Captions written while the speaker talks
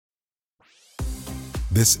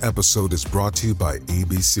This episode is brought to you by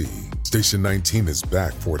ABC. Station 19 is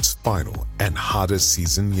back for its final and hottest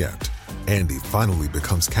season yet. Andy finally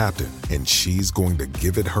becomes captain, and she's going to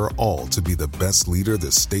give it her all to be the best leader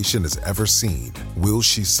the station has ever seen. Will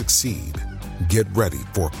she succeed? Get ready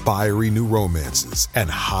for fiery new romances and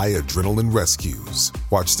high adrenaline rescues.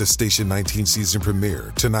 Watch the Station 19 season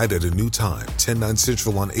premiere tonight at a new time, 10/9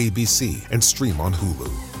 Central on ABC, and stream on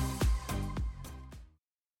Hulu.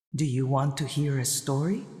 Do you want to hear a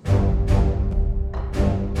story?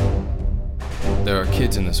 There are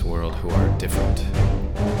kids in this world who are different.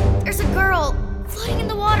 There's a girl floating in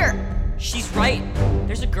the water. She's right.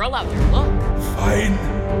 There's a girl out there. Look. Find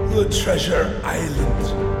the treasure island.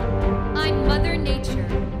 I'm Mother Nature,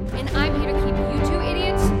 and I'm here to keep you two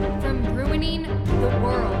idiots from ruining the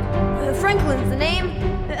world. Franklin's the name.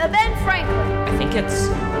 Ben Franklin. I think it's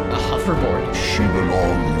a hoverboard. She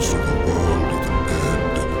belongs to the world of the dead.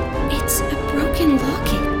 It's a broken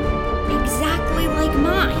locket, exactly like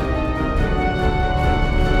mine.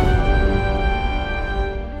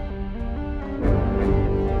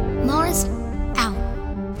 Mars out.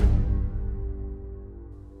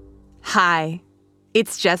 Hi,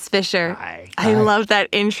 it's Jess Fisher. Hi. I love that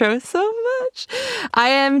intro so much. I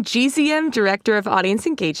am GZM Director of Audience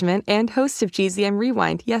Engagement and host of GZM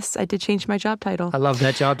Rewind. Yes, I did change my job title. I love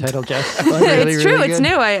that job title, Jess. It's true. Really it's good.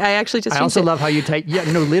 new. I actually just changed it. I also love how you type. Yeah,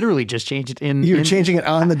 no, literally just changed it in. You were changing it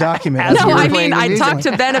on the document. As No, you were I playing mean, the I music. talked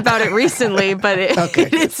to Ben about it recently, but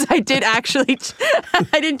I did actually,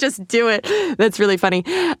 I didn't just do it. That's really funny.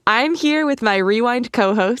 I'm here with my Rewind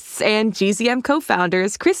co-hosts and GZM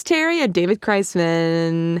co-founders, Chris Terry and David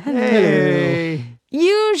Kreisman. Hello. Hey.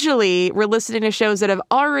 Usually, we're listening to shows that have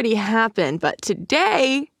already happened, but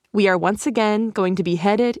today, we are once again going to be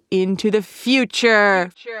headed into the future.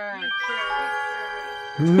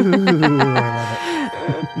 Ooh, I'm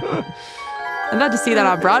about to see that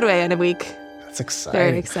on Broadway in a week. that's exciting.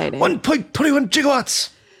 Very exciting. 1.21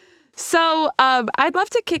 gigawatts. So I'd love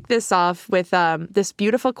to kick this off with this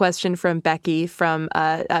beautiful question from Becky.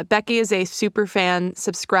 Becky is a superfan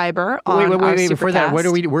subscriber on our Wait! Before that, what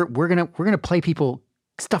Supercast. are we're gonna play people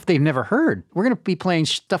stuff they've never heard. We're gonna be playing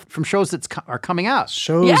stuff from shows that are coming out.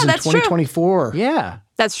 Shows Yeah, in that's true. 2024. Yeah,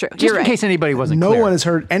 That's true. just You're in right. case anybody wasn't No clear. one has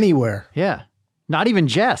heard anywhere. Yeah, not even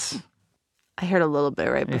Jess. I heard a little bit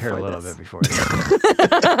right I before heard a little this. bit before this.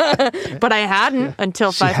 But I hadn't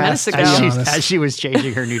until 5 minutes has to ago. be honest. as she was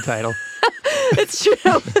changing her new title. It's true.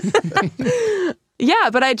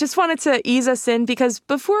 Yeah, but I just wanted to ease us in because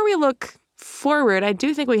before we look forward, I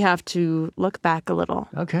do think we have to look back a little.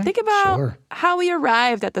 Okay, Think about sure. how we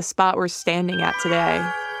arrived at the spot we're standing at today.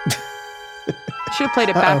 Should have played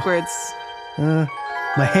it backwards.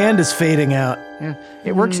 My hand is fading out. Yeah,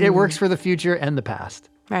 it works. It works for the future and the past.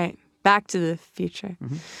 Right. Back to the future.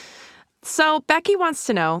 So Becky wants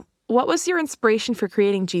to know, what was your inspiration for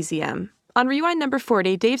creating GZM? On Rewind number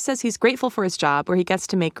 40, Dave says he's grateful for his job where he gets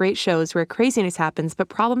to make great shows where craziness happens, but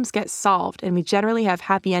problems get solved, and we generally have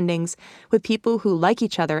happy endings with people who like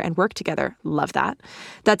each other and work together. Love that.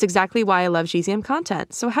 That's exactly why I love GZM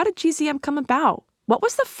content. So how did GZM come about? What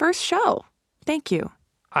was the first show? Thank you.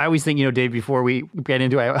 I always think, Dave, before we get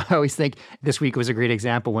into it, I always think this week was a great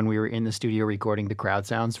example when we were in the studio recording the crowd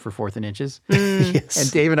sounds for Fourth and Inches. Yes. And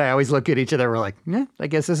Dave and I always look at each other, we're like, I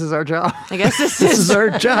guess this is our job. I guess this This is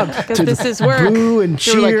our job. To this is work. boo and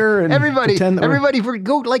So we're like, cheer and everybody, pretend that we're-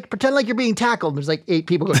 go pretend like you're being tackled. There's like 8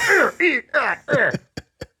 people going,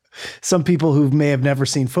 some people who may have never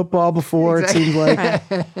seen football before, it seems like.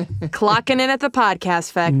 Clocking in at the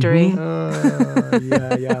podcast factory.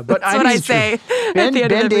 Yeah. But That's what I say. Ben, at the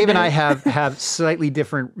end of every Dave, and day. I have slightly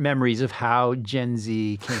different memories of how Gen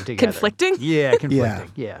Z came together. Conflicting? Yeah,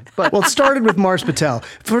 conflicting. Yeah. But Well, it started with Mars Patel.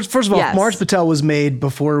 First of all, Yes. Mars Patel was made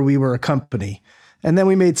before we were a company. And then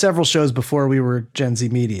we made several shows before we were Gen Z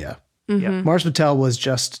Media. Mars Patel was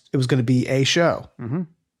it was going to be a show.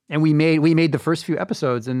 And we made the first few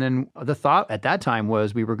episodes, and then the thought at that time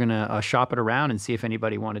was we were going to shop it around and see if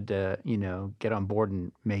anybody wanted to, get on board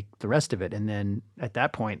and make the rest of it. And then at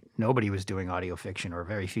that point, nobody was doing audio fiction, or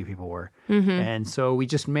very few people were. And so we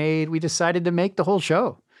decided to make the whole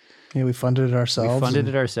show. Yeah, we funded it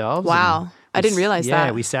ourselves. Wow. I didn't realize that.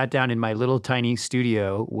 Yeah, we sat down in my little tiny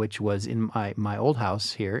studio, which was in my old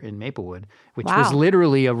house here in Maplewood, which was Wow.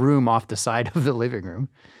 literally a room off the side of the living room.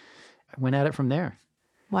 I went at it from there.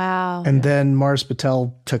 Wow. And then Mars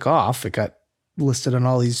Patel took off. It got listed on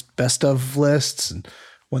all these best of lists and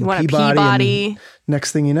won Won a Peabody. Peabody. And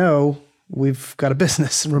next thing you know, we've got a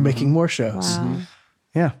business and we're making more shows. Wow.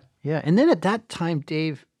 Yeah. Yeah. And then at that time,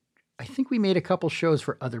 Dave, I think we made a couple shows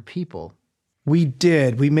for other people. We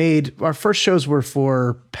did. We made our first shows were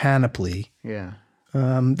for Panoply. Yeah.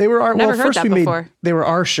 They were our, Never well, heard first that we before. made, they were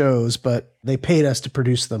our shows, but they paid us to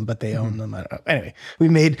produce them, but they own them. I don't know. Anyway, we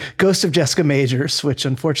made Ghost of Jessica Majors, which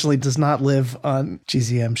unfortunately does not live on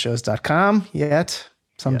gzmshows.com yet.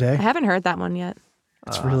 Someday. I haven't heard that one yet.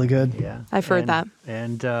 It's really good. Yeah. I've heard that.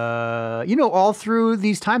 And, all through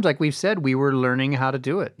these times, like we've said, we were learning how to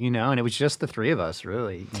do it, and it was just the three of us,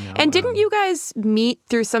 really. And didn't you guys meet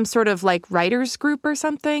through some sort of like writers group or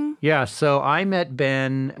something? Yeah. So I met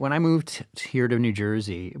Ben when I moved here to New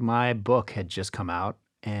Jersey. My book had just come out,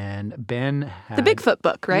 and Ben had... The Bigfoot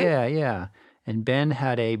book, right? Yeah, yeah. And Ben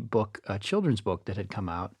had a children's book that had come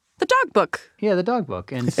out. The dog book. Yeah, the dog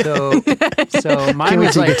book. And so mine Can't wait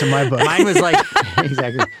was till you like get to my book. Mine was like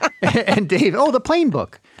exactly. And Dave, the plane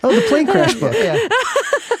book. Oh, the plane crash book.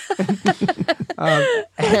 Yeah.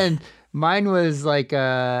 And mine was like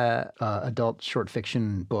a adult short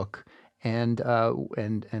fiction book, and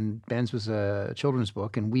Ben's was a children's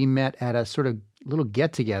book, and we met at a sort of little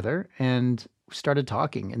get together and started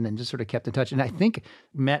talking, and then just sort of kept in touch. And I think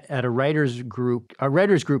met at a writers group. A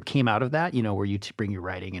writers group came out of that, where you bring your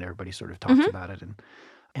writing and everybody sort of talks about it.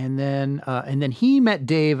 And then he met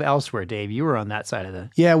Dave elsewhere. Dave, you were on that side of the...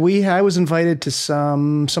 Yeah, I was invited to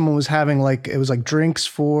someone was having it was like drinks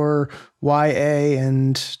for YA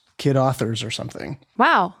and kid authors or something.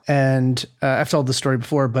 Wow. And I've told this story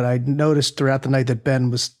before, but I noticed throughout the night that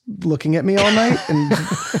Ben was looking at me all night. And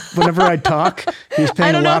whenever I'd talk, he was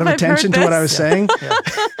paying a lot of attention to what I was saying. Yeah.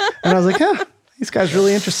 And I was like, this guy's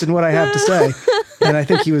really interested in what I have to say. And I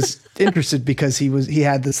think he was interested because he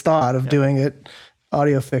had this thought of doing it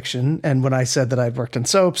audio fiction. And when I said that I'd worked in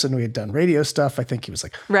soaps and we had done radio stuff, I think he was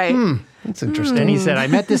like, right. That's interesting. And he said, I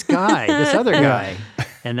met this guy, this other guy.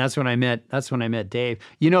 And that's when I met Dave.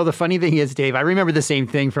 The funny thing is, Dave, I remember the same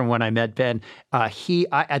thing from when I met Ben.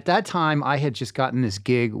 At that time, I had just gotten this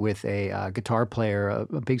gig with a guitar player,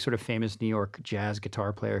 a big sort of famous New York jazz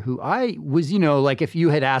guitar player who I was, if you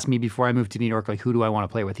had asked me before I moved to New York, like, who do I want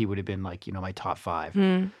to play with? He would have been like, my top five.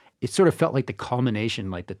 It sort of felt like the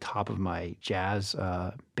culmination, like the top of my jazz,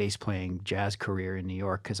 bass playing jazz career in New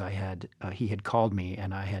York, because he had called me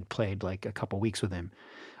and I had played like a couple weeks with him.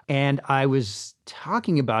 And I was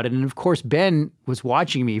talking about it. And of course, Ben was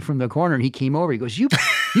watching me from the corner and he came over. He goes, you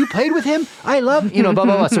played with him? I love, blah, blah,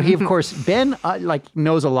 blah. So he, of course, Ben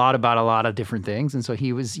knows a lot about a lot of different things. And so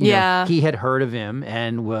he was, he had heard of him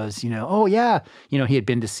and was, oh yeah. He had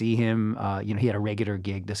been to see him. He had a regular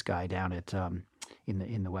gig, this guy down at,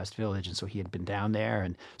 in the West Village. And so he had been down there.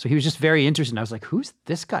 And so he was just very interested. And I was like, who's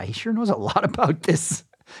this guy? He sure knows a lot about this,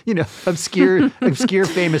 obscure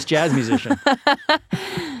famous jazz musician.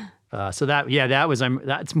 So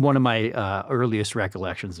that's one of my earliest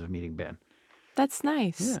recollections of meeting Ben. That's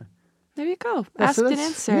nice. Yeah. There you go. Yeah, Asked and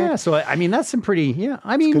answered. Yeah. So that's some pretty. Yeah.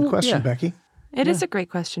 Good question, Becky. It is a great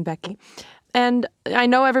question, Becky. And I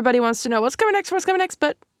know everybody wants to know what's coming next,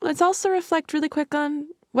 but let's also reflect really quick on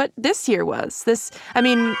what this year was. The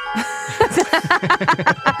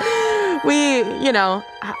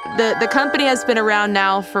company has been around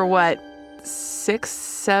now for what,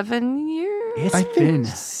 6-7 years? I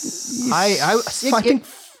think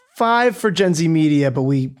 5 for Gen Z Media, but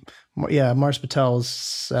Mars Patel's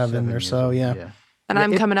 7 or so, yeah. And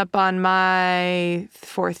I'm coming up on my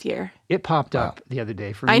 4th year. It popped up the other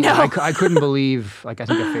day for me. I know. I couldn't believe, I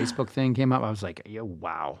think a Facebook thing came up. I was like,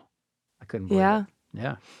 wow. I couldn't believe it.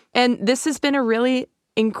 Yeah. And this has been a really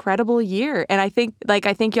incredible year. And I think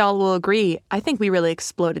y'all will agree, I think we really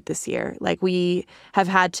exploded this year. Like, we have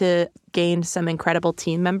had to gain some incredible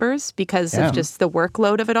team members because of just the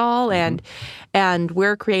workload of it all. And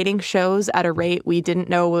we're creating shows at a rate we didn't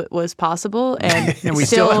know was possible. And, we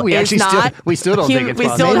still don't think it's possible. We still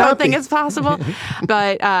don't think it's possible.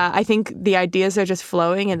 But I think the ideas are just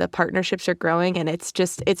flowing and the partnerships are growing. And it's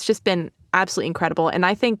just been absolutely incredible. And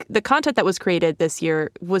I think the content that was created this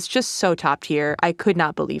year was just so top tier. I could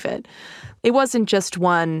not believe it. It wasn't just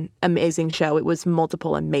one amazing show. It was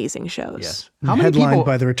multiple amazing shows. Yes. Headlined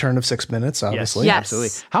by the return of 6 Minutes, obviously. Yes. Absolutely.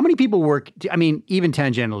 How many people work, even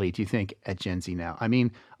tangentially, do you think, at Gen Z now?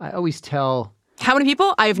 I always tell... How many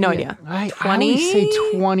people? I have no idea. 20? I always say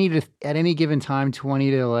 20 to, at any given time,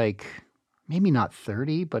 20 to maybe not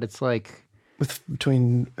 30, but it's like...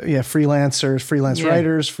 Between freelancers, freelance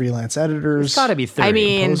writers, freelance editors. It's got to be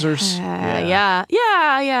 30. Composers. Yeah.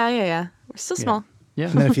 We're still small. Yeah.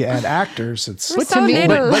 And then if you add actors, it's... We're so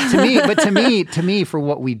little. to me, for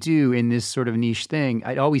what we do in this sort of niche thing,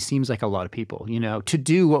 it always seems like a lot of people. To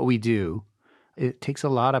do what we do, it takes a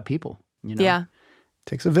lot of people. Yeah.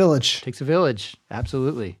 Takes a village.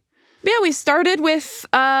 Absolutely. Yeah, we started with,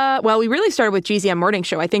 we really started with GZM Morning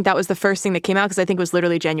Show. I think that was the first thing that came out because I think it was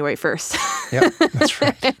literally January 1st. Yeah, that's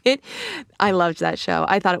right. I loved that show.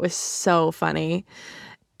 I thought it was so funny.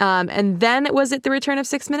 And then was it the return of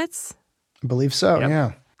 6 Minutes? I believe so,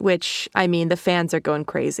 yeah. Which, I mean, the fans are going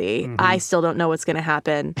crazy. I still don't know what's going to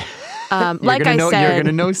happen. Like I said, you're going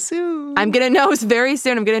to know soon. I'm going to know very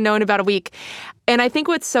soon. I'm going to know in about a week. And I think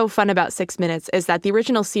what's so fun about 6 Minutes is that the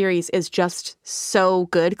original series is just so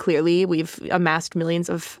good. Clearly, we've amassed millions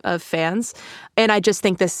of fans. And I just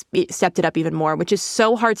think this stepped it up even more, which is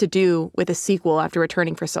so hard to do with a sequel after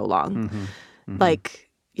returning for so long. Like,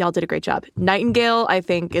 y'all did a great job. Nightingale, I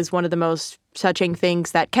think, is one of the most touching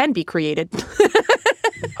things that can be created.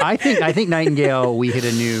 I think Nightingale, we hit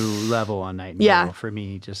a new level on Nightingale. Yeah. For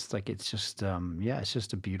me, just like it's just it's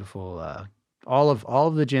just a beautiful all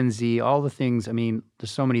of the Gen Z, all the things. I mean,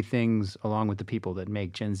 there's so many things along with the people that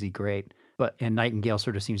make Gen Z great, and Nightingale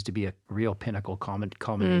sort of seems to be a real pinnacle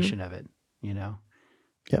culmination of it, you know.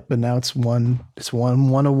 Yep, but now it's won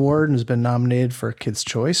one award and has been nominated for a Kids'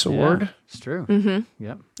 Choice Award. Yeah, it's true.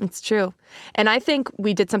 Yep. It's true. And I think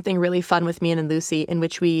we did something really fun with Me and Lucy in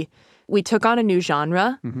which we took on a new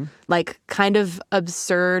genre, like kind of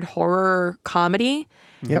absurd horror comedy,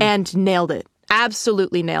 and nailed it.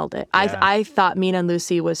 Absolutely nailed it. Yeah. I thought Mina and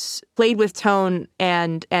Lucy was played with tone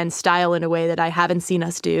and style in a way that I haven't seen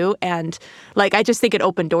us do. And like, I just think it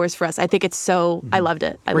opened doors for us. I think it's so, I loved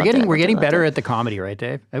it. We're getting better at the comedy, right,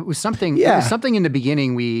 Dave? It was something in the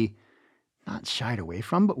beginning we not shied away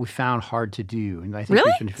from, but we found hard to do. And I think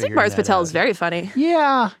really? we've been I think figuring Mars that Patel out. is very funny.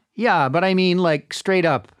 Yeah. But I mean, like straight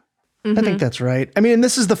up. I think that's right. I mean, and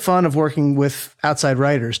this is the fun of working with outside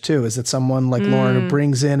writers too, is that someone like Lauren who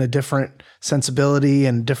brings in a different sensibility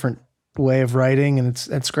and different way of writing. And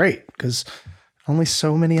it's great because only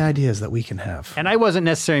so many ideas that we can have. And I wasn't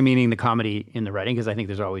necessarily meaning the comedy in the writing because I think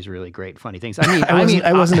there's always really great, funny things. I mean,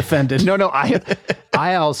 I wasn't offended. No,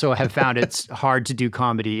 I also have found it's hard to do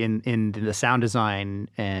comedy in the sound design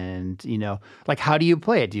and, you know, like how do you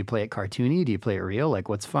play it? Do you play it cartoony? Do you play it real? Like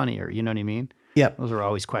what's funnier? You know what I mean? Yep. Those are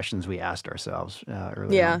always questions we asked ourselves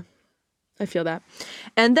early Yeah, on. I feel that.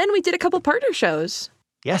 And then we did a couple partner shows.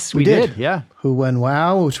 Yes, we did. Yeah. Who When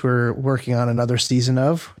Wow, which we're working on another season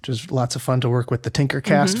of, which is lots of fun to work with the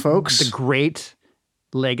Tinkercast folks. The great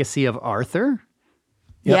legacy of Arthur.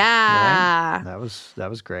 Yep. Yeah. Right? That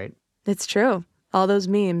was great. It's true. All those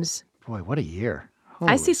memes. Boy, what a year.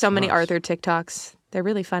 I see so many smokes. Arthur TikToks. They're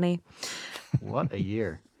really funny. What a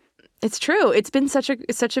year. It's true. It's been such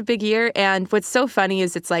a big year. And what's so funny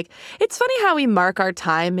is it's funny how we mark our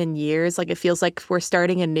time in years. Like it feels like we're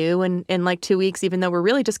starting anew in like 2 weeks, even though we're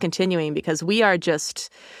really just continuing because we are just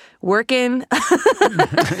working,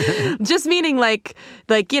 just meaning like,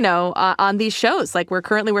 you know, on these shows, like we're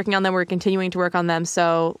currently working on them. We're continuing to work on them.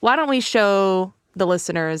 So why don't we show the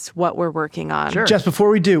listeners what we're working on? Sure. Jess, before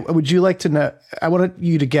we do, would you like to know, I wanted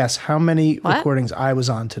you to guess how many recordings I was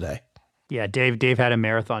on today. Yeah, Dave had a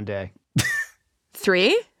marathon day.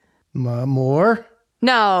 3? More?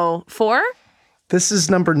 No. 4? This is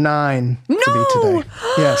number 9 to be today.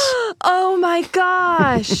 Yes. Oh my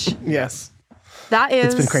gosh. Yes. That is.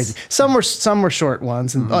 It's been crazy. Some were short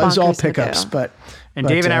ones, and it was all pickups. But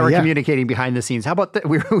Dave and I were communicating behind the scenes. How about that?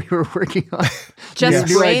 We were working on just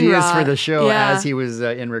new brain ideas rot. for the show Yeah. as he was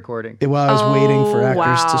in recording. While I was waiting for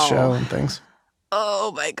actors to wow. show and things.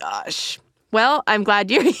 Oh my gosh. Well, I'm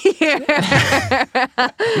glad you're here. Tip-top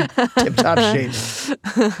shape.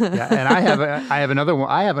 Yeah, and I have another one.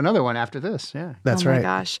 I have another one after this. Yeah, That's Oh right. my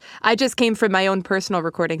gosh. I just came from my own personal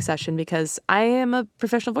recording session because I am a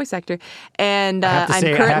professional voice actor and I'm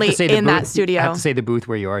currently in that studio. I have to say the booth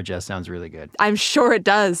where you are, Jess, sounds really good. I'm sure it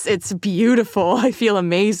does. It's beautiful. I feel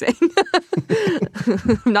amazing.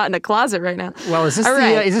 I'm not in a closet right now. Well, is this All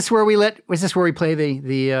right. is this where we play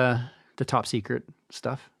the top secret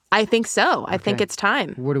stuff? I think so. I think it's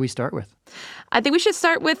time. Where do we start with? I think we should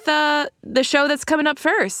start with the show that's coming up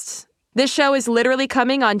first. This show is literally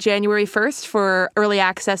coming on January 1st for early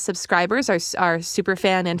access subscribers, our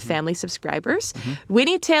superfan and family subscribers.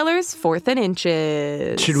 Winnie Taylor's 4th and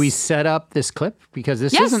Inches. Should we set up this clip? Because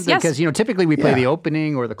this Yes, isn't, yes. because, you know, typically we play the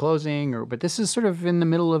opening or the closing, but this is sort of in the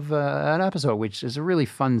middle of an episode, which is a really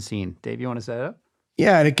fun scene. Dave, you want to set it up?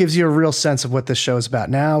 Yeah, and it gives you a real sense of what this show is about.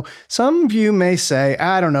 Now, some of you may say,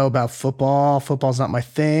 I don't know about football. Football's not my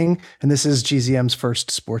thing. And this is GZM's first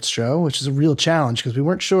sports show, which is a real challenge because we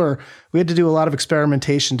weren't sure. We had to do a lot of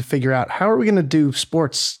experimentation to figure out how are we going to do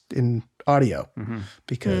sports in audio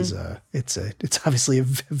because it's obviously a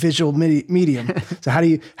visual medium. So how do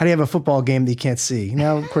you have a football game that you can't see?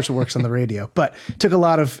 Now, of course, it works on the radio, but it took a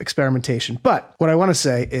lot of experimentation. But what I want to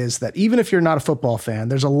say is that even if you're not a football fan,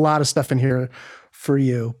 there's a lot of stuff in here for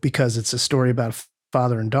you because it's a story about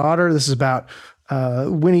father and daughter. This is about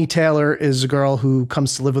Winnie Taylor is a girl who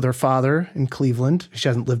comes to live with her father in Cleveland. She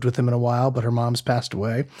hasn't lived with him in a while, but her mom's passed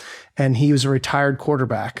away. And he was a retired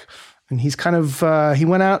quarterback. And he's kind of, he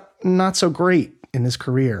went out not so great in his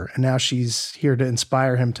career. And now she's here to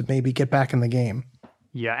inspire him to maybe get back in the game.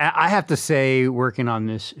 Yeah, I have to say, working on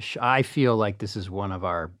this, I feel like this is one of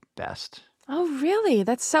our best. Oh, really?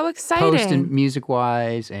 That's so exciting. Post and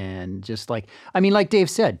music-wise, and just like, I mean, like Dave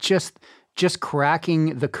said, just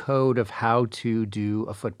cracking the code of how to do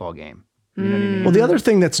a football game. You know what I mean? Well, the other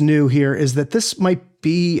thing that's new here is that this might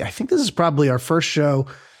be, I think this is probably our first show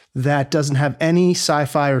that doesn't have any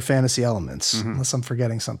sci-fi or fantasy elements, unless I'm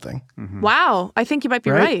forgetting something. Wow. I think you might be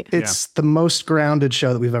right. It's the most grounded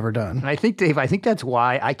show that we've ever done. And I think, Dave, that's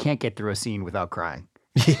why I can't get through a scene without crying.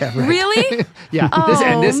 Yeah, right. Really? Yeah.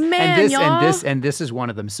 Man, this is one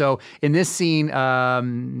of them. So in this scene,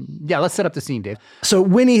 let's set up the scene, Dave. So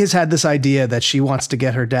Winnie has had this idea that she wants to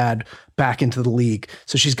get her dad back into the league.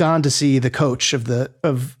 So she's gone to see the coach of the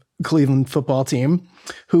Cleveland football team,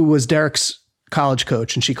 who was Derek's college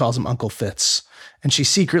coach, and she calls him Uncle Fitz. And she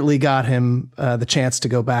secretly got him the chance to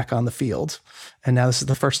go back on the field. And now this is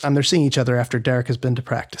the first time they're seeing each other after Derek has been to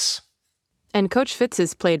practice. And Coach Fitz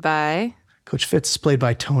is played by? Coach Fitz is played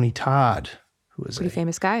by Tony Todd, who is Pretty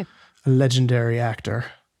famous guy. a legendary actor.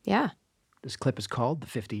 Yeah. This clip is called The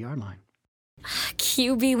 50-Yard Line.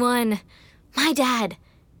 QB1. My dad,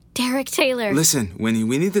 Derek Taylor. Listen, Winnie,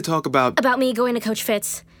 we need to talk about me going to Coach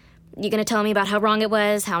Fitz. You gonna tell me about how wrong it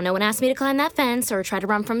was, how no one asked me to climb that fence or try to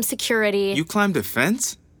run from security? You climbed a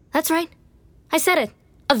fence? That's right. I said it.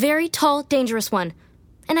 A very tall, dangerous one.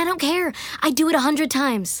 And I don't care. I'd do it 100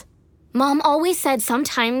 times. Mom always said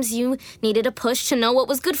sometimes you needed a push to know what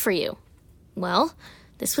was good for you. Well,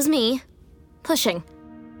 this was me. Pushing.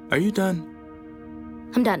 Are you done?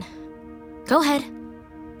 I'm done. Go ahead.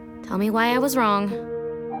 Tell me why I was wrong.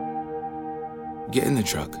 Get in the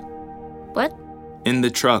truck. What? In the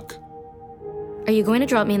truck. Are you going to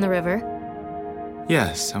drop me in the river?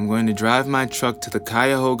 Yes, I'm going to drive my truck to the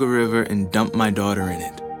Cuyahoga River and dump my daughter in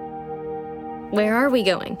it. Where are we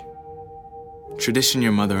going? Tradition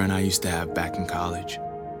your mother and I used to have back in college.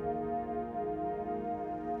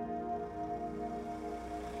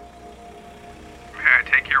 May I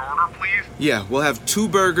take your order, please? Yeah, we'll have 2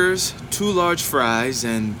 burgers, 2 large fries,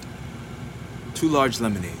 and 2 large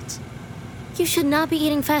lemonades. You should not be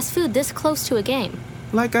eating fast food this close to a game.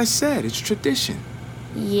 Like I said, it's tradition.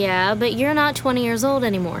 Yeah, but you're not 20 years old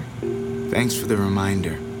anymore. Thanks for the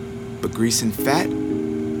reminder. But grease and fat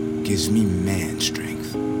gives me man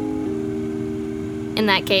strength. In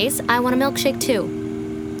that case, I want a milkshake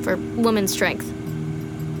too. For woman strength.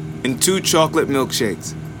 And 2 chocolate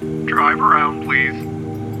milkshakes. Drive around, please.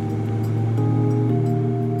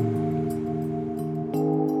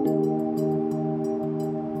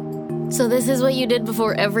 So this is what you did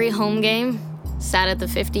before every home game? Sat at the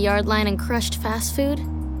 50-yard line and crushed fast food?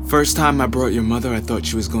 First time I brought your mother, I thought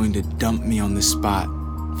she was going to dump me on the spot.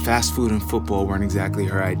 Fast food and football weren't exactly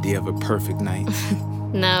her idea of a perfect night.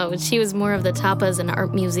 No, she was more of the tapas and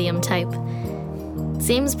art museum type.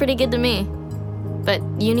 Seems pretty good to me. But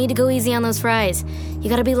you need to go easy on those fries. You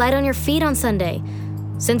gotta be light on your feet on Sunday.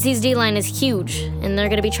 Cincy's D-line is huge, and they're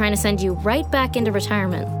gonna be trying to send you right back into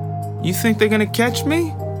retirement. You think they're gonna catch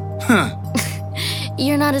me? Huh.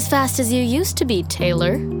 You're not as fast as you used to be,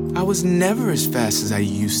 Taylor. I was never as fast as I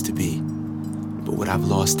used to be. But what I've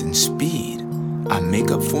lost in speed, I make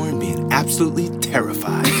up for in being absolutely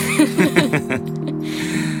terrified.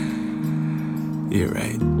 You're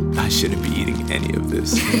right. I shouldn't be eating any of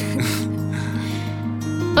this.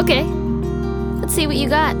 Okay. Let's see what you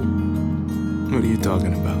got. What are you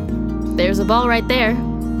talking about? There's a ball right there.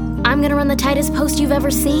 I'm gonna run the tightest post you've ever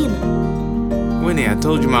seen. Winnie, I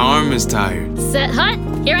told you my arm is tired. Set, hut.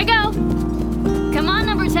 Here I go. Come on,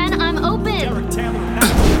 number 10. I'm open. Derek Taylor,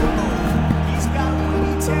 he's got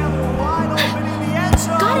Winnie Taylor wide open in the end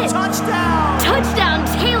zone. Got it. Touchdown. Touchdown,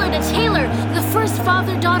 Taylor to Taylor. The first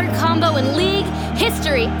father-daughter combo in league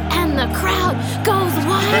history. And the crowd goes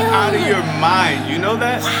wild. You're out of your mind. You know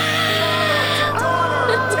that?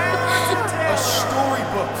 A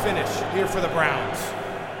storybook finish here for the Browns.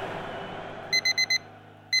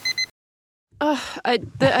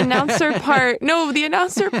 The announcer part. No, the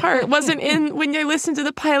announcer part wasn't in when you listened to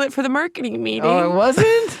the pilot for the marketing meeting. Oh, it wasn't?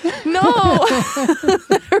 No.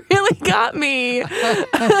 That really got me.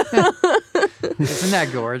 Isn't that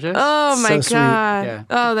gorgeous? Oh, my So God. Yeah.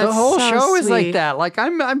 Oh, that's the whole so show is like sweet. that. Like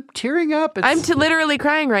I'm tearing up. I'm literally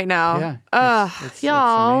crying right now. Yeah. It's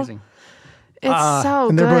y'all. amazing. It's so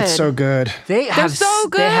And good. they're both so good. They're so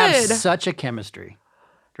good. They have such a chemistry,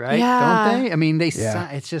 right? Yeah. Don't they? I mean,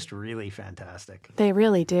 Yeah. it's just really fantastic. They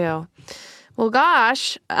really do. Well,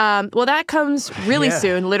 gosh. Well, that comes really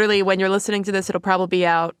soon. Literally, when you're listening to this, it'll probably be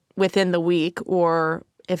out within the week, or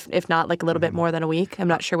if not, like a little bit more than a week. I'm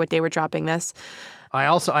not sure what day we're dropping this. I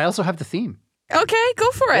also have the theme. Okay, go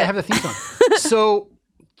for it. I have the theme song. So,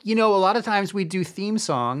 a lot of times we do theme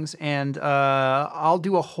songs, and I'll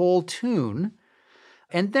do a whole tune,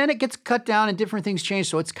 and then it gets cut down and different things change.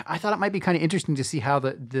 So I thought it might be kind of interesting to see how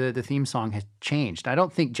the theme song has changed. I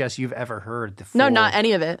don't think, Jess, you've ever heard the full... No, not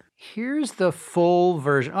any of it. Here's the full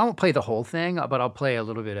version. I won't play the whole thing, but I'll play a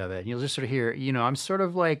little bit of it. You'll just sort of hear, I'm sort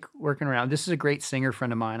of like working around. This is a great singer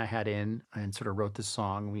friend of mine I had in and sort of wrote this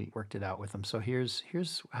song. We worked it out with him. So here's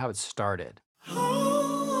how it started.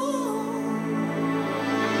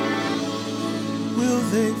 Will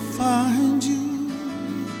they find you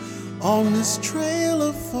on this trail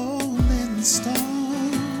of falling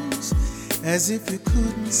stars, as if you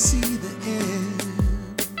couldn't see the end?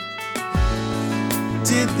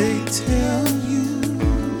 Did they tell you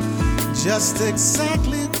just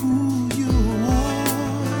exactly who you are?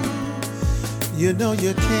 You know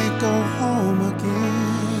you can't go home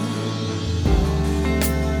again.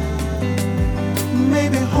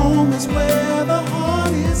 Maybe home is where the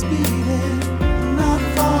heart is beating, not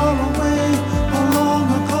far away or long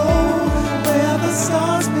ago, where the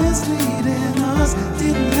stars misleading us.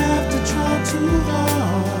 Didn't have to try too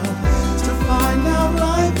hard to find out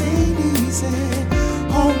life ain't easy.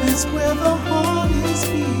 Home is where the heart is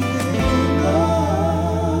beating.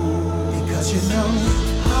 Oh, because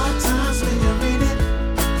hard times when you're in it,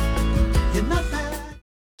 you're not bad.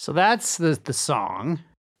 So that's the song.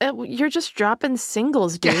 You're just dropping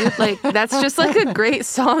singles, dude. Like, that's just like a great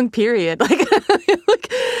song, period. Like,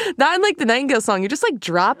 not in like the Nightingale song. You're just like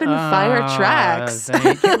dropping fire tracks.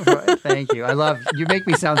 Thank you. You make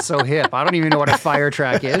me sound so hip. I don't even know what a fire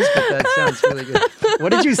track is, but that sounds really good.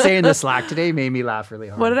 What did you say in the Slack today? Made me laugh really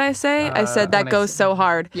hard. What did I say? I said that goes so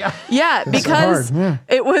hard. Yeah. Yeah, because so hard,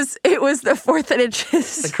 it was the fourth and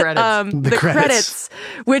inches. The credits. The credits,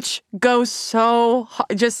 which go so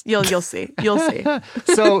hard. Just, you'll see. You'll see.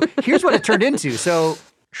 So here's what it turned into. So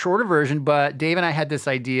shorter version, but Dave and I had this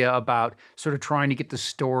idea about sort of trying to get the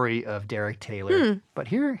story of Derek Taylor. But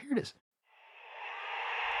here it is.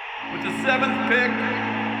 With the 7th pick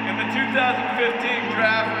in the 2015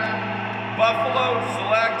 draft, Buffalo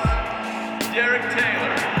selects Derek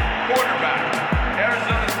Taylor, quarterback,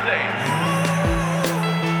 Arizona State.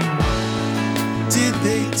 Did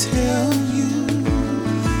they tell you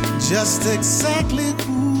just exactly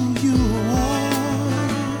who you are?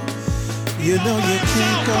 You know you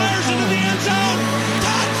can't go home again.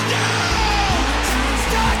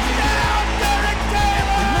 Touchdown, Derek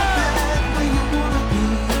Taylor! You're not bad where you wanna be,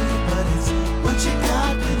 but it's what you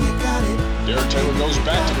got when you got it. Derek Taylor goes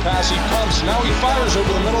back to pass. He pumps. Now he fires over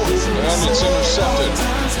the middle, and it's intercepted.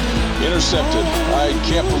 Intercepted. I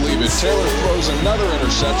can't believe it. Taylor throws another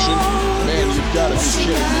interception. Man, you've got to be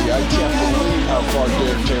kidding me. I can't believe how far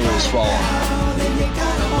Derek Taylor has fallen.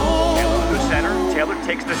 Taylor to the center. Taylor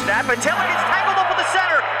takes the snap, and Taylor gets tangled up with the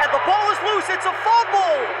center, and the ball is loose. It's a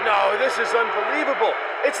fumble. No, this is unbelievable.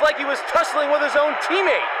 It's like he was tussling with his own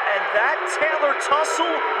teammate. And that Taylor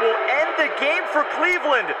tussle will end the game for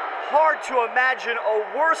Cleveland. Hard to imagine a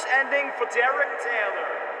worse ending for Derek Taylor.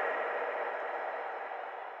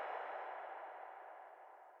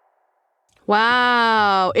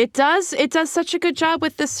 Wow. It does such a good job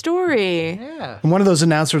with the story. Yeah. And one of those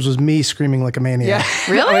announcers was me screaming like a maniac.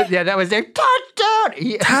 Yeah. Really? Yeah, that was Dave. Touchdown!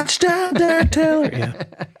 Yeah. Touchdown, Derek Taylor. Yeah.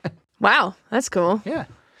 Wow, that's cool. Yeah.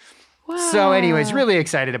 Wow. So anyways, really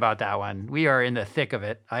excited about that one. We are in the thick of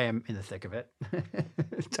it. I am in the thick of it.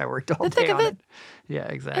 I worked all day on it. Yeah,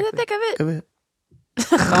 exactly. In the thick of it. So Is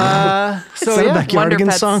that a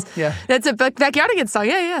Backyardigans song? Yeah. That's a Backyardigans song.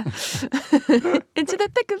 Yeah. Into the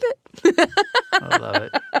thick of it. I love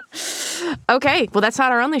it. Okay. Well, that's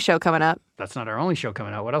not our only show coming up. That's not our only show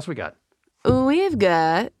coming out. What else we got? We've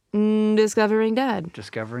got Discovering Dad.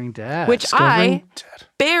 Discovering Dad. Which I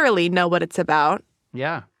barely know what it's about.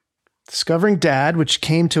 Yeah. Discovering Dad, which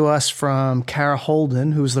came to us from Kara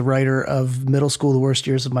Holden, who was the writer of Middle School, The Worst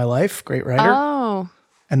Years of My Life. Great writer. Oh.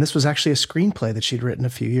 And this was actually a screenplay that she'd written a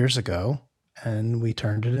few years ago. And we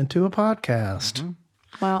turned it into a podcast. Mm-hmm.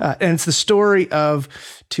 Wow. And it's the story of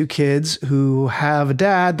two kids who have a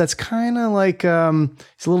dad that's kind of like, he's a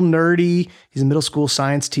little nerdy. He's a middle school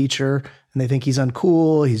science teacher, and they think he's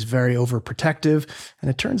uncool. He's very overprotective. And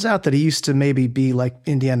it turns out that he used to maybe be like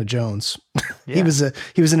Indiana Jones. Yeah. He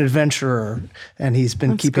was an adventurer, and he's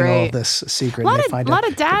been keeping all of this secret. A lot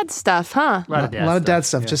of dad stuff, huh? A lot of dad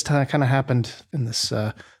stuff just kind of happened in this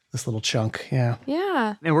little chunk. Yeah.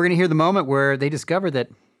 Yeah. And we're going to hear the moment where they discover that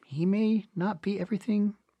he may not be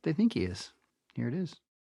everything they think he is. here it is.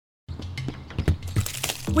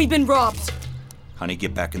 We've been robbed. Honey,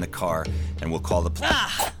 get back in the car, and we'll call the police.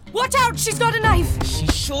 Ah! Watch out! She's got a knife! She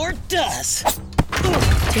sure does.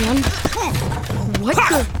 Dan? What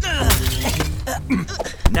the?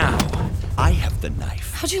 Now, I have the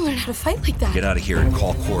knife. How'd you learn how to fight like that? Get out of here and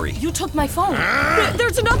call Corey. You took my phone.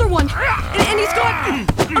 There's another one! And he's got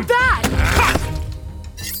a bat!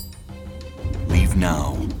 Leave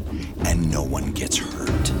now, and no one gets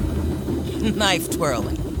hurt. Knife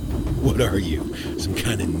twirling. What are you, some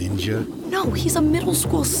kind of ninja? No, he's a middle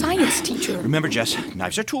school science teacher. Remember, Jess,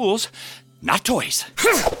 knives are tools, not toys.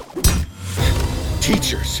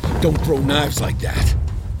 Teachers, don't throw knives like that.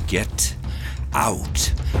 Get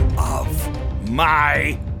out of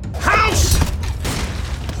my house!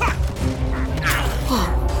 Whoa.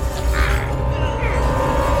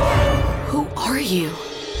 Who are you?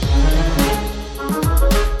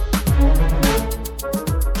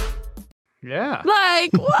 Yeah.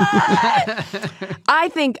 Like, what?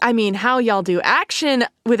 I mean, how y'all do action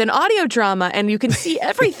with an audio drama and you can see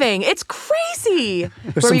everything. It's crazy.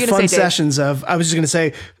 There's some fun sessions I was just going to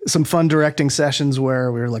say, some fun directing sessions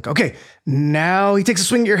where we were like, okay, now he takes a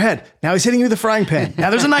swing at your head. Now he's hitting you with a frying pan. Now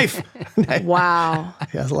there's a knife. Wow. Yeah,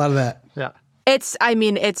 there's a lot of that. Yeah. It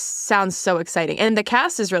sounds so exciting. And the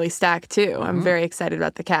cast is really stacked too. I'm very excited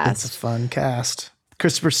about the cast. It's a fun cast.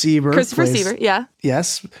 Christopher Sieber. Yeah.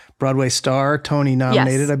 Yes. Broadway star, Tony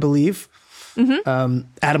nominated, Yes. I believe. Mm-hmm.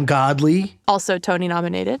 Adam Godley. Also Tony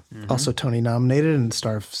nominated. Also Tony nominated and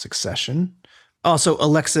star of Succession. Also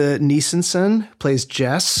Alexa Neeson plays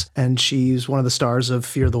Jess, and she's one of the stars of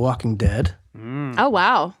Fear the Walking Dead. Oh,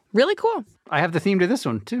 wow. Really cool. I have the theme to this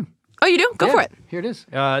one, too. Oh, you do? Go for it. Here it is.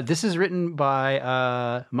 This is written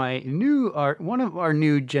by one of our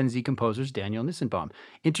new Gen Z composers, Daniel Nissenbaum.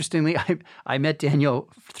 Interestingly, I met Daniel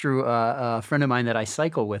through a friend of mine that I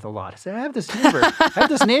cycle with a lot. I said, I have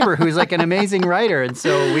this neighbor who's like an amazing writer, and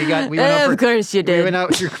so we went out. Of course you did. We went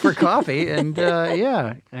out for coffee, and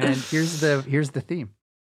yeah. And here's the theme.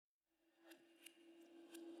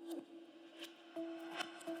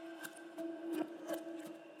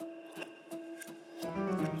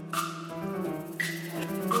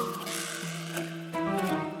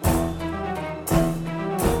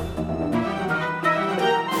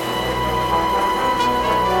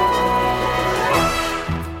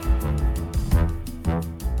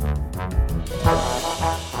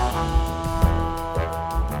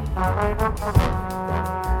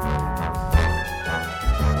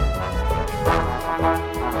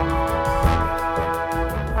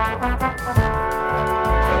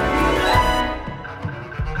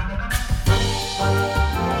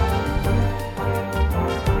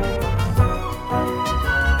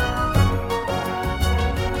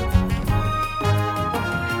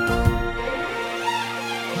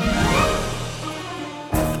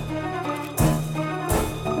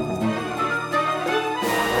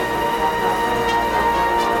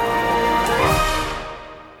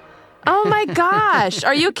 Oh my gosh.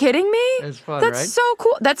 Are you kidding me? It's fun, That's right? so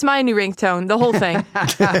cool. That's my new ringtone, the whole thing.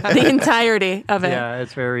 The entirety of it. Yeah,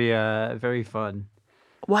 it's very fun.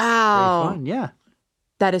 Wow. Very fun, yeah.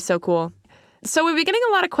 That is so cool. So we've been getting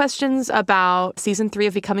a lot of questions about season 3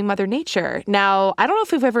 of Becoming Mother Nature. Now, I don't know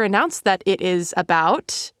if we've ever announced that it is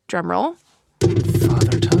about, drumroll,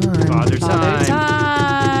 Father Time.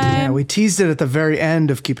 Yeah, we teased it at the very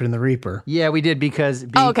end of Keep It in the Reaper. Yeah, we did because...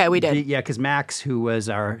 we did. because Max, who was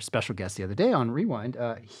our special guest the other day on Rewind,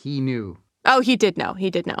 he knew. Oh, he did know.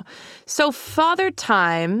 So Father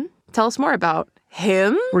Time, tell us more about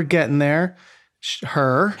him. We're getting there.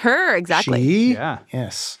 Her, exactly. She. Yeah.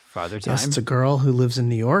 Yes. Father Time. Yes, it's a girl who lives in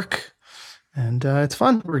New York. And it's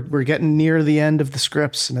fun. We're getting near the end of the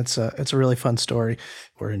scripts, and it's a really fun story.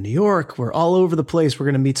 We're in New York. We're all over the place. We're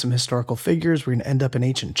going to meet some historical figures. We're going to end up in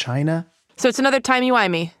ancient China. So it's another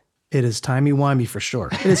timey-wimey. It is timey-wimey for sure.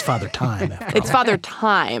 It is Father Time. It's Father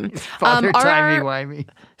Time. Father timey-wimey.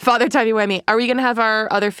 Father timey-wimey. Are we going to have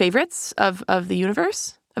our other favorites of the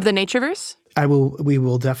universe, of the Natureverse? We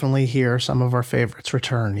will definitely hear some of our favorites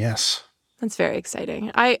return, yes. That's very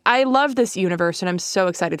exciting. I love this universe, and I'm so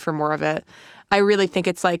excited for more of it. I really think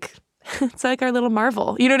it's like our little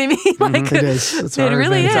Marvel. You know what I mean? Like, it is. It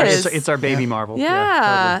really is. It's our baby Marvel.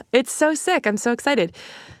 Yeah, totally. It's so sick. I'm so excited.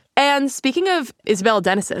 And speaking of Isabella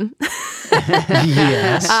Dennison,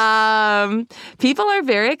 yes. People are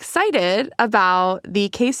very excited about the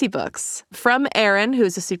Casey books. From Aaron,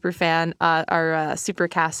 who's a super fan, our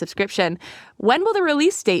Supercast subscription. When will the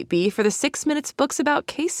release date be for the 6 Minutes books about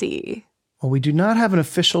Casey? Well, we do not have an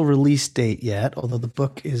official release date yet, although the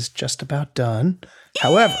book is just about done.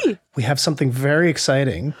 However, we have something very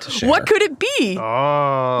exciting to share. What could it be?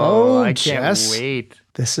 Oh, I can't Jess, wait.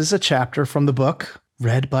 This is a chapter from the book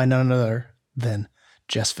read by none other than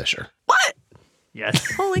Jess Fisher. What?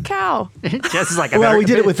 Yes. Holy cow. Jess is like, well, we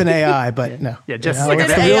did it with an AI, but no. Yeah, Jess is like like,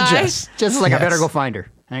 the real Jess. Jess is like, I better go find her.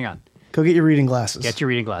 Hang on. Go get your reading glasses. Get your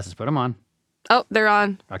reading glasses. Put them on. Oh, they're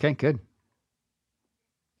on. Okay, good.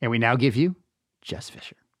 And we now give you Jess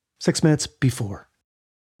Fisher. 6 minutes before.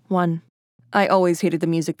 1. I always hated the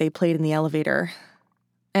music they played in the elevator.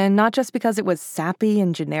 And not just because it was sappy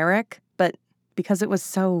and generic, but because it was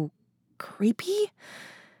so creepy.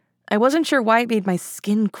 I wasn't sure why it made my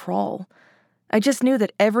skin crawl. I just knew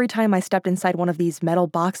that every time I stepped inside one of these metal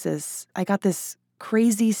boxes, I got this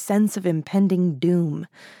crazy sense of impending doom.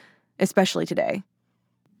 Especially today.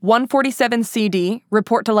 147 CD,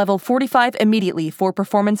 report to level 45 immediately for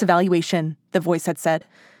performance evaluation, the voice had said.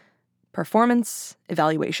 Performance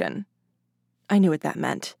evaluation. I knew what that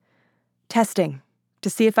meant. Testing, to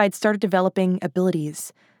see if I'd started developing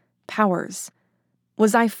abilities, powers.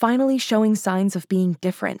 Was I finally showing signs of being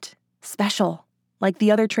different, special, like the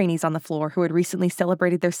other trainees on the floor who had recently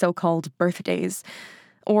celebrated their so-called birthdays?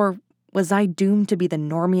 Or was I doomed to be the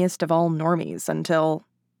normiest of all normies until...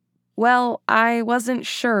 Well, I wasn't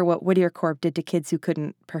sure what Whittier Corp did to kids who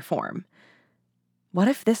couldn't perform. What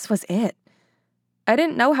if this was it? I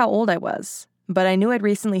didn't know how old I was, but I knew I'd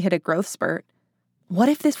recently hit a growth spurt. What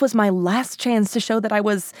if this was my last chance to show that I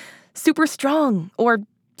was super strong, or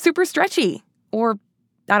super stretchy, or,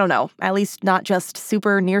 I don't know, at least not just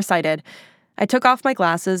super nearsighted? I took off my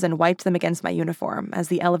glasses and wiped them against my uniform as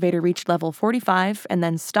the elevator reached level 45 and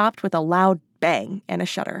then stopped with a loud bang and a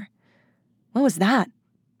shudder. What was that?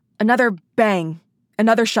 Another bang,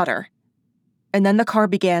 another shudder. And then the car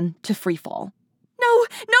began to freefall. No!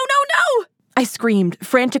 I screamed,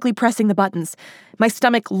 frantically pressing the buttons. My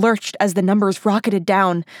stomach lurched as the numbers rocketed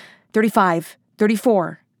down. 35,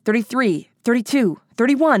 34, 33, 32,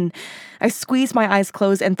 31. I squeezed my eyes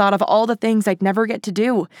closed and thought of all the things I'd never get to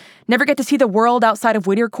do. Never get to see the world outside of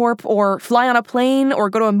Whittier Corp, or fly on a plane,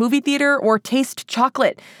 or go to a movie theater, or taste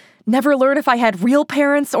chocolate. Never learn if I had real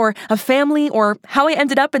parents, or a family, or how I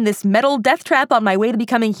ended up in this metal death trap on my way to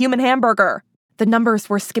becoming human hamburger. The numbers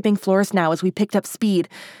were skipping floors now as we picked up speed.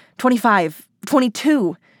 25,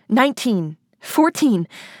 22, 19, 14.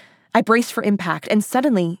 I braced for impact and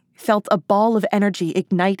suddenly felt a ball of energy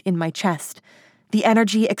ignite in my chest. The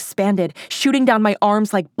energy expanded, shooting down my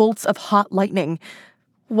arms like bolts of hot lightning.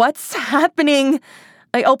 What's happening?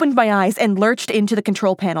 I opened my eyes and lurched into the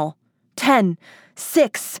control panel. 10,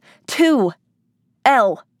 6, 2,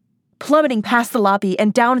 L. Plummeting past the lobby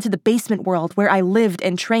and down into the basement world where I lived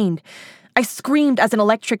and trained. I screamed as an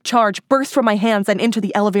electric charge burst from my hands and into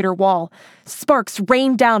the elevator wall. Sparks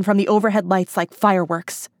rained down from the overhead lights like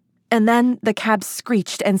fireworks. And then the cab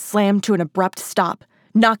screeched and slammed to an abrupt stop,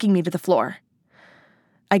 knocking me to the floor.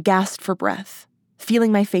 I gasped for breath,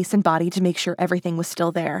 feeling my face and body to make sure everything was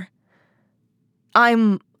still there.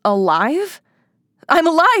 I'm alive? I'm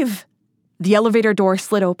alive! The elevator door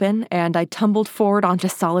slid open, and I tumbled forward onto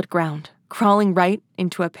solid ground, crawling right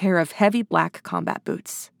into a pair of heavy black combat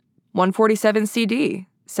boots. 147 CD,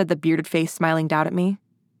 said the bearded face smiling down at me.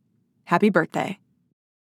 Happy birthday.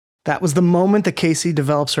 That was the moment that Casey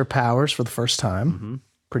develops her powers for the first time. Mm-hmm.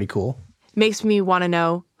 Pretty cool. Makes me want to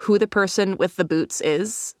know who the person with the boots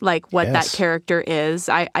is, like what that character is.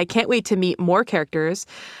 I can't wait to meet more characters.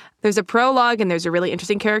 There's a prologue and there's a really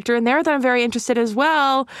interesting character in there that I'm very interested as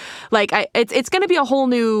well. Like, it's going to be a whole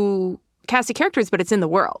new cast of characters, but it's in the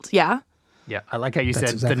world, yeah? Yeah, I like how you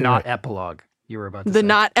said exactly the not right. epilogue. You were about to The say.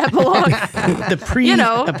 not epilogue. The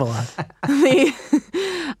pre-epilogue.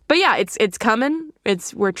 But yeah, it's coming.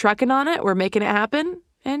 We're trucking on it. We're making it happen.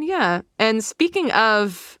 And yeah. And speaking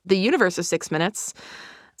of the universe of 6 minutes,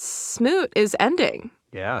 Smoot is ending.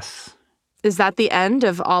 Yes. Is that the end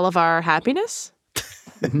of all of our happiness?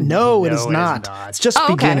 No, it is not. It's just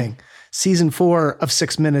beginning. Okay. Season 4 of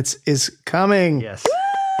 6 Minutes is coming. Yes.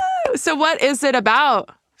 Woo! So what is it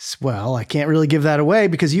about? Well, I can't really give that away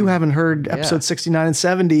because you haven't heard episode 69 and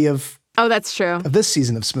 70 of Oh, that's true. Of this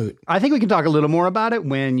season of Smoot. I think we can talk a little more about it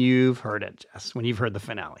when you've heard it, Jess, when you've heard the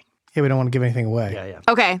finale. Yeah, we don't want to give anything away. Yeah.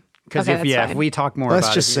 Okay. Because if we talk more Let's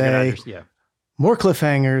about just it, say more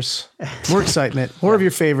cliffhangers, more excitement, more of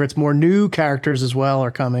your favorites, more new characters as well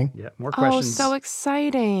are coming. Yeah, more questions. Oh, so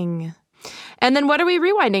exciting. And then what are we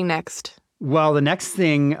rewinding next? Well, the next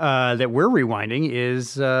thing that we're rewinding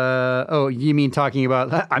is, you mean talking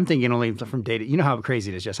about, I'm thinking only from day to, you know how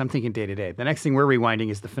crazy it is, Jess. I'm thinking day to day. The next thing we're rewinding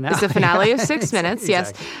is the finale. It's the finale of 6 minutes,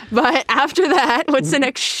 yes. But after that, what's the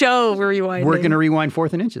next show we're rewinding? We're going to rewind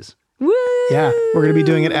 4th and Inches. Woo! Yeah, we're going to be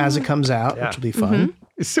doing it as it comes out, which will be fun.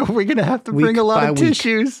 Mm-hmm. So we're going to have to bring a lot of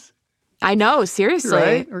tissues. I know, seriously.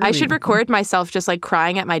 Right? I should record myself just like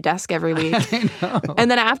crying at my desk every week. I know.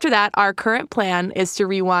 And then after that, our current plan is to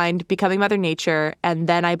rewind Becoming Mother Nature and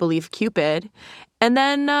then I believe Cupid. And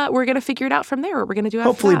then we're going to figure it out from there what we're going to do after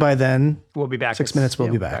Hopefully that. by then, we'll be back. 6 minutes,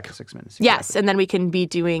 we'll be back back. in 6 minutes. Yes, and then we can be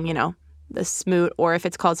doing, the Smoot or if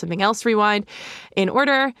it's called something else, Rewind in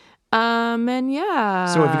order. And yeah.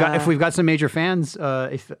 So if we've got some major fans,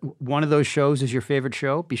 if one of those shows is your favorite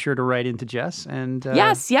show, be sure to write into Jess and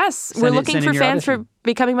yes, we're looking for fans for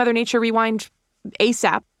Becoming Mother Nature Rewind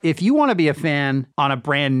ASAP. If you want to be a fan on a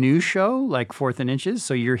brand new show like 4th and Inches,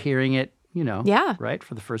 so you're hearing it, right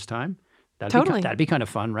for the first time, that'd be kind of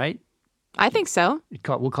fun, right? I think so.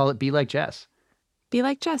 We'll call it Be Like Jess. Be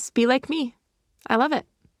like Jess. Be like me. I love it.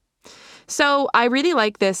 So I really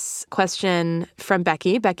like this question from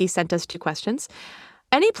Becky. Becky sent us 2 questions.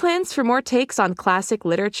 Any plans for more takes on classic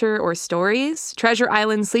literature or stories? Treasure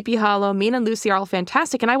Island, Sleepy Hollow, Mean and Lucy are all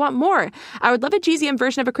fantastic, and I want more. I would love a GZM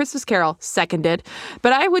version of A Christmas Carol. Seconded.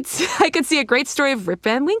 But I could see a great story of Rip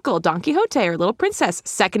Van Winkle, Don Quixote, or Little Princess.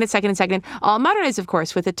 Seconded. All modernized, of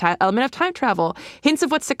course, with the element of time travel. Hints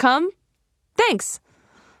of what's to come? Thanks.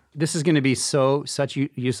 This is going to be such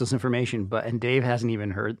useless information, and Dave hasn't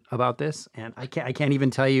even heard about this, and I can't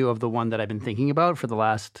even tell you of the one that I've been thinking about for the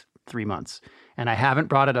last 3 months, and I haven't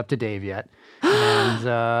brought it up to Dave yet. And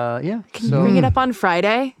can you bring it up on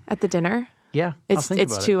Friday at the dinner? Yeah, it's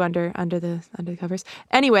too under the covers.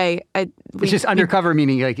 Anyway, it's just undercover,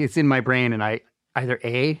 meaning like it's in my brain, and I either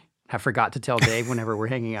A, have forgot to tell Dave whenever we're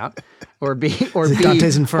hanging out, or B,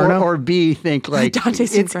 Dante's Inferno? or B, think like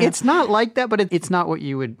Dante's Inferno. It's not like that, but it's not what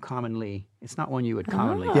you would commonly. It's not one you would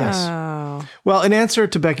commonly. Yes. Well, in answer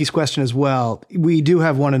to Becky's question as well, we do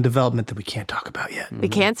have one in development that we can't talk about yet. We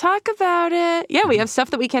can't talk about it. Yeah, we have stuff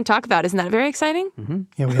that we can't talk about. Isn't that very exciting? Mm-hmm.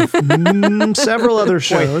 Yeah, we have several other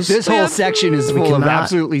shows. Boy, this whole section is full of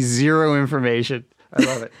absolutely zero information. I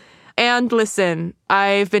love it. And listen,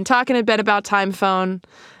 I've been talking a bit about Time Phone.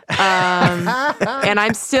 And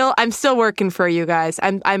I'm still working for you guys.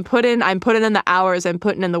 I'm putting in the hours. I'm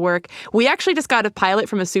putting in the work. We actually just got a pilot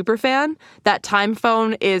from a super fan. That Time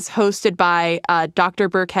Phone is hosted by Dr.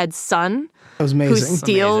 Burkhead's son. That was amazing. Who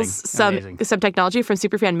steals some technology from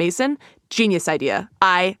superfan Mason. Genius idea.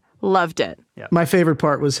 I loved it. Yeah. My favorite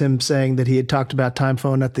part was him saying that he had talked about Time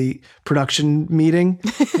Phone at the production meeting,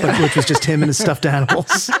 which was just him and his stuffed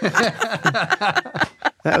animals.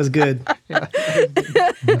 That was good. Yeah.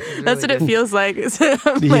 That's what it feels like.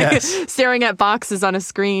 Staring at boxes on a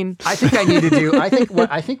screen. I think I need to do. I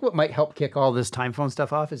think what might help kick all this Time Phone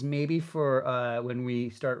stuff off is maybe for when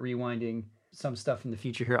we start rewinding some stuff in the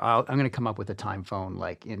future here. I'm going to come up with a Time Phone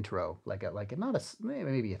like intro,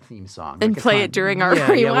 maybe a theme song, and play it during our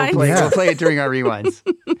rewinds. We'll play it during our rewinds,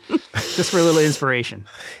 just for a little inspiration.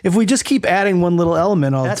 If we just keep adding one little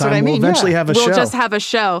element all the time, we'll eventually have a show. We'll just have a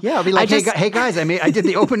show. Yeah, I'll be like, hey guys, I did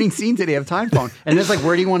the opening scene today of Time Phone, and it's like,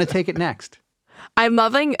 where do you want to take it next? I'm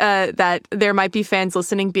loving that there might be fans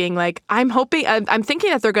listening being like, I'm thinking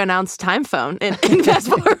that they're going to announce Time Phone in Fast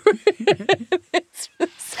Forward.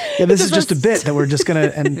 Yeah, this is just a bit that we're just going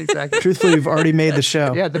to, and truthfully, we've already made the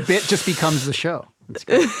show. Yeah, the bit just becomes the show. That's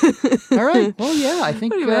great. All right. Well, yeah, I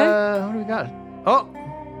think, what do we got? Oh.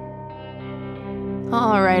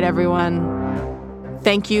 All right, everyone.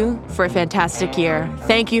 Thank you for a fantastic year.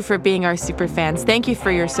 Thank you for being our super fans. Thank you for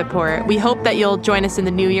your support. We hope that you'll join us in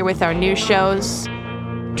the new year with our new shows.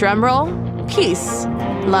 Drumroll, peace,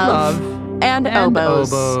 love and elbows.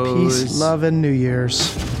 Peace, love, and New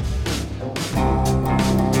Year's.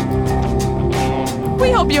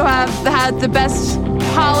 We hope you have had the best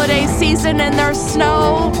holiday season and there's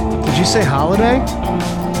snow. Did you say holiday?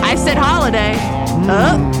 I said holiday.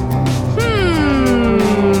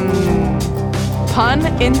 Pun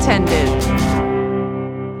intended.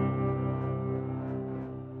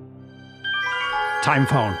 Time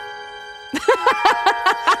Phone.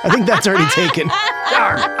 I think that's already taken.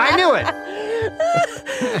 Darn, I knew it.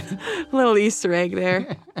 Little Easter egg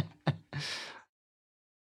there.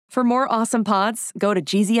 For more awesome pods, go to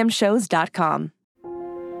gzmshows.com.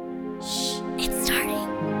 Shh, it's starting.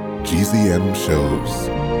 GZM Shows.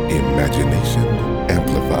 Imagination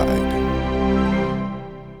Amplified.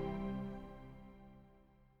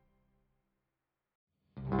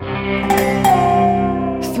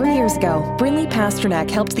 3 years ago, Brinley Pasternak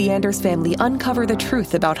helped the Anders family uncover the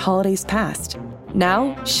truth about Holiday's past.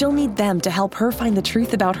 Now, she'll need them to help her find the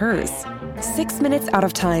truth about hers. 6 Minutes Out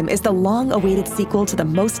of Time is the long-awaited sequel to the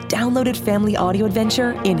most downloaded family audio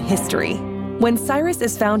adventure in history. When Cyrus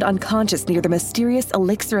is found unconscious near the mysterious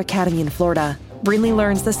Elixir Academy in Florida, Brinley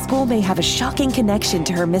learns the school may have a shocking connection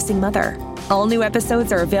to her missing mother. All new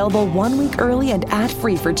episodes are available 1 week early and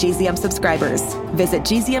ad-free for GZM subscribers. Visit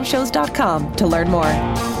gzmshows.com to learn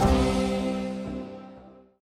more.